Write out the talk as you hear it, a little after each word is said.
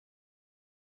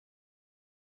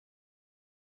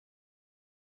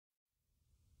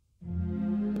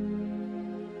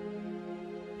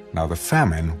Now the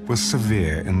famine was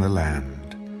severe in the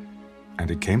land.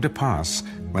 And it came to pass,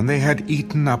 when they had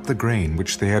eaten up the grain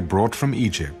which they had brought from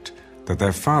Egypt, that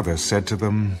their father said to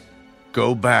them,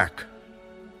 "Go back,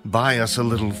 buy us a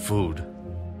little food."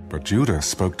 But Judah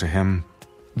spoke to him,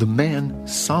 "The man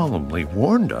solemnly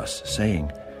warned us,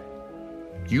 saying,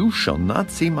 'You shall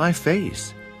not see my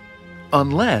face,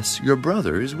 unless your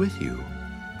brother is with you.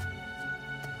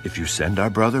 If you send our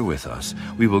brother with us,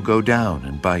 we will go down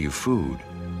and buy you food.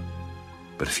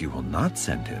 But if you will not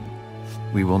send him,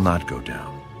 we will not go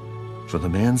down. For the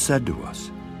man said to us,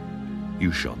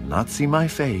 You shall not see my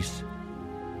face,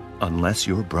 unless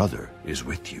your brother is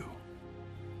with you.'"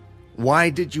 Why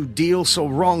did you deal so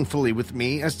wrongfully with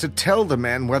me as to tell the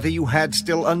man whether you had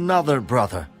still another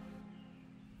brother?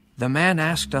 The man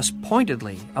asked us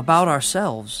pointedly about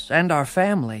ourselves and our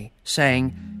family,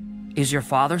 saying, "Is your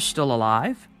father still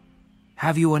alive?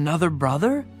 Have you another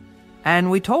brother?"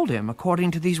 And we told him according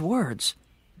to these words.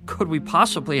 Could we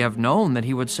possibly have known that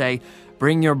he would say,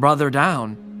 "Bring your brother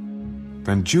down"?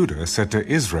 Then Judah said to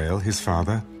Israel his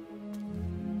father,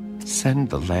 "Send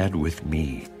the lad with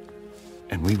me,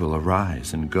 and we will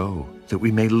arise and go, that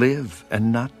we may live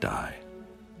and not die.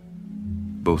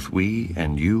 Both we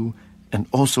and you, and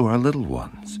also our little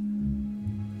ones.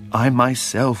 I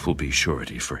myself will be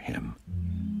surety for him.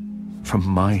 From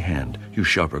my hand you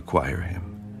shall require him.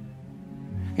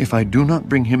 If I do not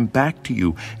bring him back to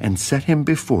you and set him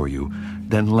before you,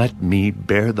 then let me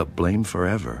bear the blame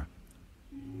forever.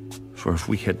 For if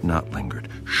we had not lingered,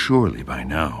 surely by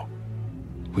now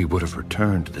we would have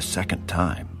returned the second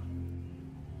time."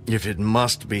 If it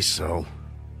must be so,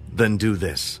 then do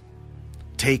this.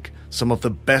 Take some of the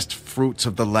best fruits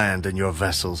of the land in your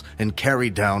vessels, and carry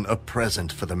down a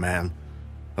present for the man.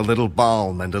 A little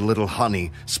balm and a little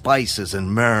honey, spices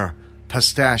and myrrh,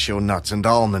 pistachio nuts and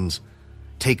almonds.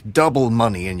 Take double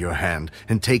money in your hand,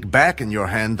 and take back in your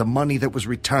hand the money that was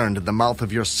returned in the mouth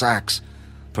of your sacks.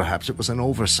 Perhaps it was an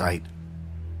oversight.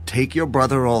 Take your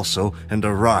brother also, and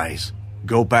arise,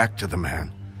 go back to the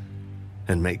man.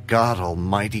 And may God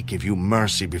Almighty give you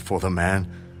mercy before the man,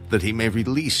 that he may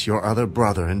release your other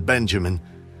brother and Benjamin.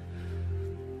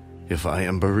 If I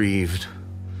am bereaved,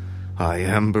 I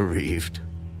am bereaved."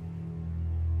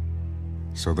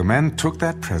 So the men took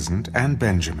that present and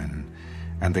Benjamin,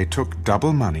 and they took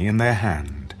double money in their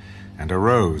hand, and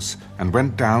arose and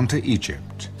went down to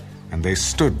Egypt, and they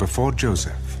stood before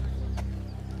Joseph.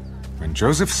 When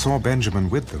Joseph saw Benjamin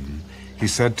with them, he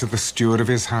said to the steward of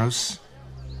his house,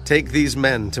 "Take these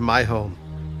men to my home,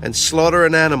 and slaughter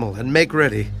an animal and make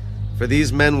ready, for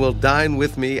these men will dine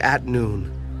with me at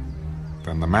noon."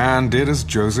 Then the man did as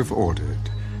Joseph ordered,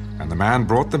 and the man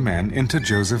brought the men into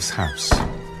Joseph's house.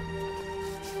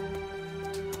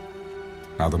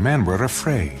 Now the men were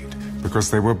afraid, because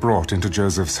they were brought into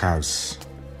Joseph's house.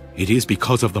 "It is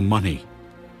because of the money,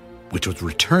 which was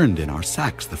returned in our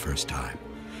sacks the first time,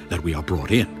 that we are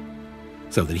brought in,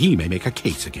 so that he may make a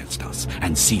case against us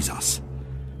and seize us,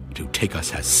 to take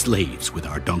us as slaves with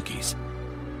our donkeys."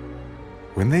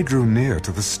 When they drew near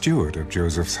to the steward of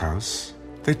Joseph's house,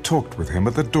 they talked with him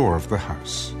at the door of the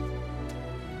house.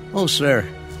 "Oh, sir,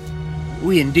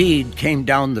 we indeed came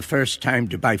down the first time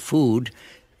to buy food,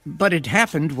 but it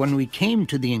happened when we came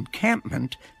to the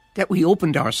encampment that we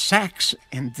opened our sacks,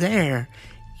 and there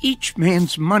each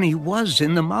man's money was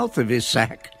in the mouth of his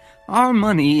sack, our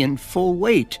money in full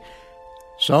weight.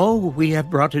 So we have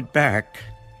brought it back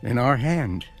in our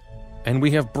hand." "And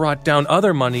we have brought down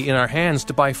other money in our hands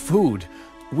to buy food.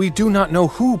 We do not know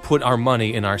who put our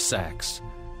money in our sacks."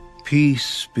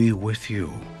 "Peace be with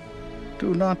you.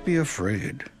 Do not be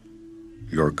afraid.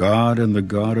 Your God and the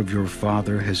God of your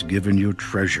father has given you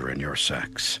treasure in your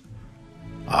sacks.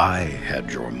 I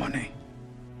had your money."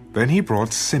 Then he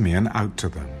brought Simeon out to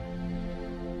them.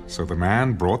 So the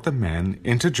man brought the men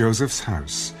into Joseph's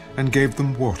house, and gave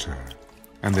them water,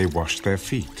 and they washed their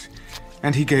feet,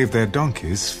 and he gave their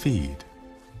donkeys feed.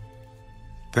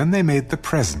 Then they made the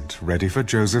present ready for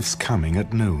Joseph's coming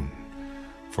at noon,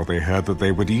 for they heard that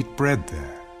they would eat bread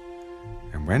there.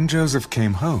 And when Joseph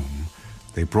came home,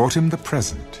 they brought him the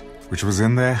present, which was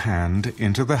in their hand,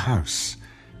 into the house,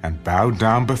 and bowed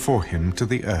down before him to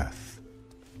the earth.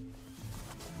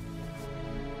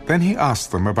 Then he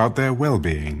asked them about their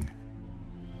well-being.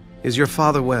 "Is your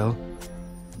father well,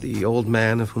 the old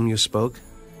man of whom you spoke?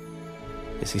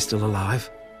 Is he still alive?"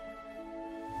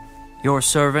 Your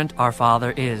servant, our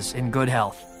father, is in good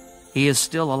health. He is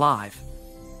still alive."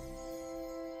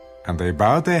 And they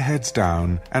bowed their heads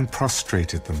down and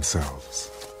prostrated themselves.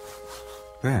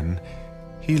 Then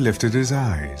he lifted his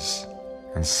eyes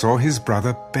and saw his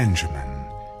brother Benjamin,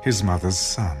 his mother's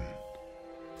son.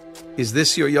 Is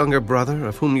this your younger brother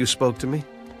of whom you spoke to me?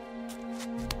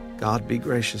 God be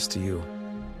gracious to you,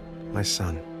 my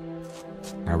son.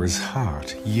 Now his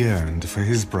heart yearned for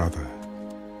his brother.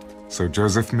 So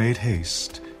Joseph made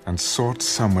haste and sought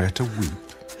somewhere to weep.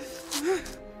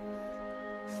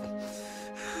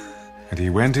 And he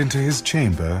went into his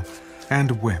chamber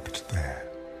and wept there.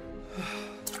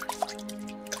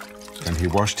 Then he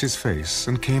washed his face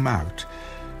and came out,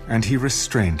 and he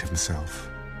restrained himself.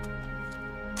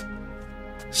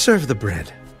 Serve the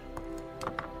bread.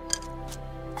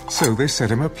 So they set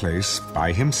him a place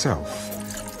by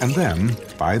himself, and them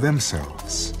by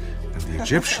themselves, and the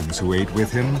Egyptians who ate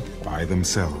with him by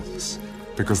themselves,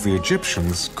 because the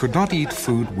Egyptians could not eat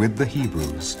food with the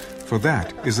Hebrews, for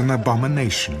that is an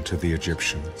abomination to the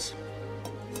Egyptians.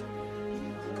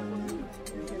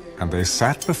 And they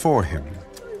sat before him,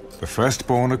 the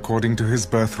firstborn according to his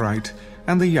birthright,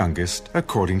 and the youngest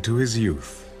according to his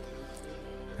youth.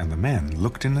 And the men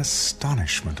looked in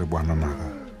astonishment at one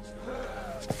another.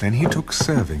 Then he took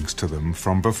servings to them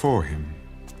from before him.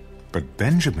 But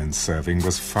Benjamin's serving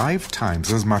was 5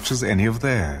 times as much as any of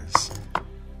theirs.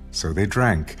 So they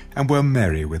drank and were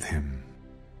merry with him.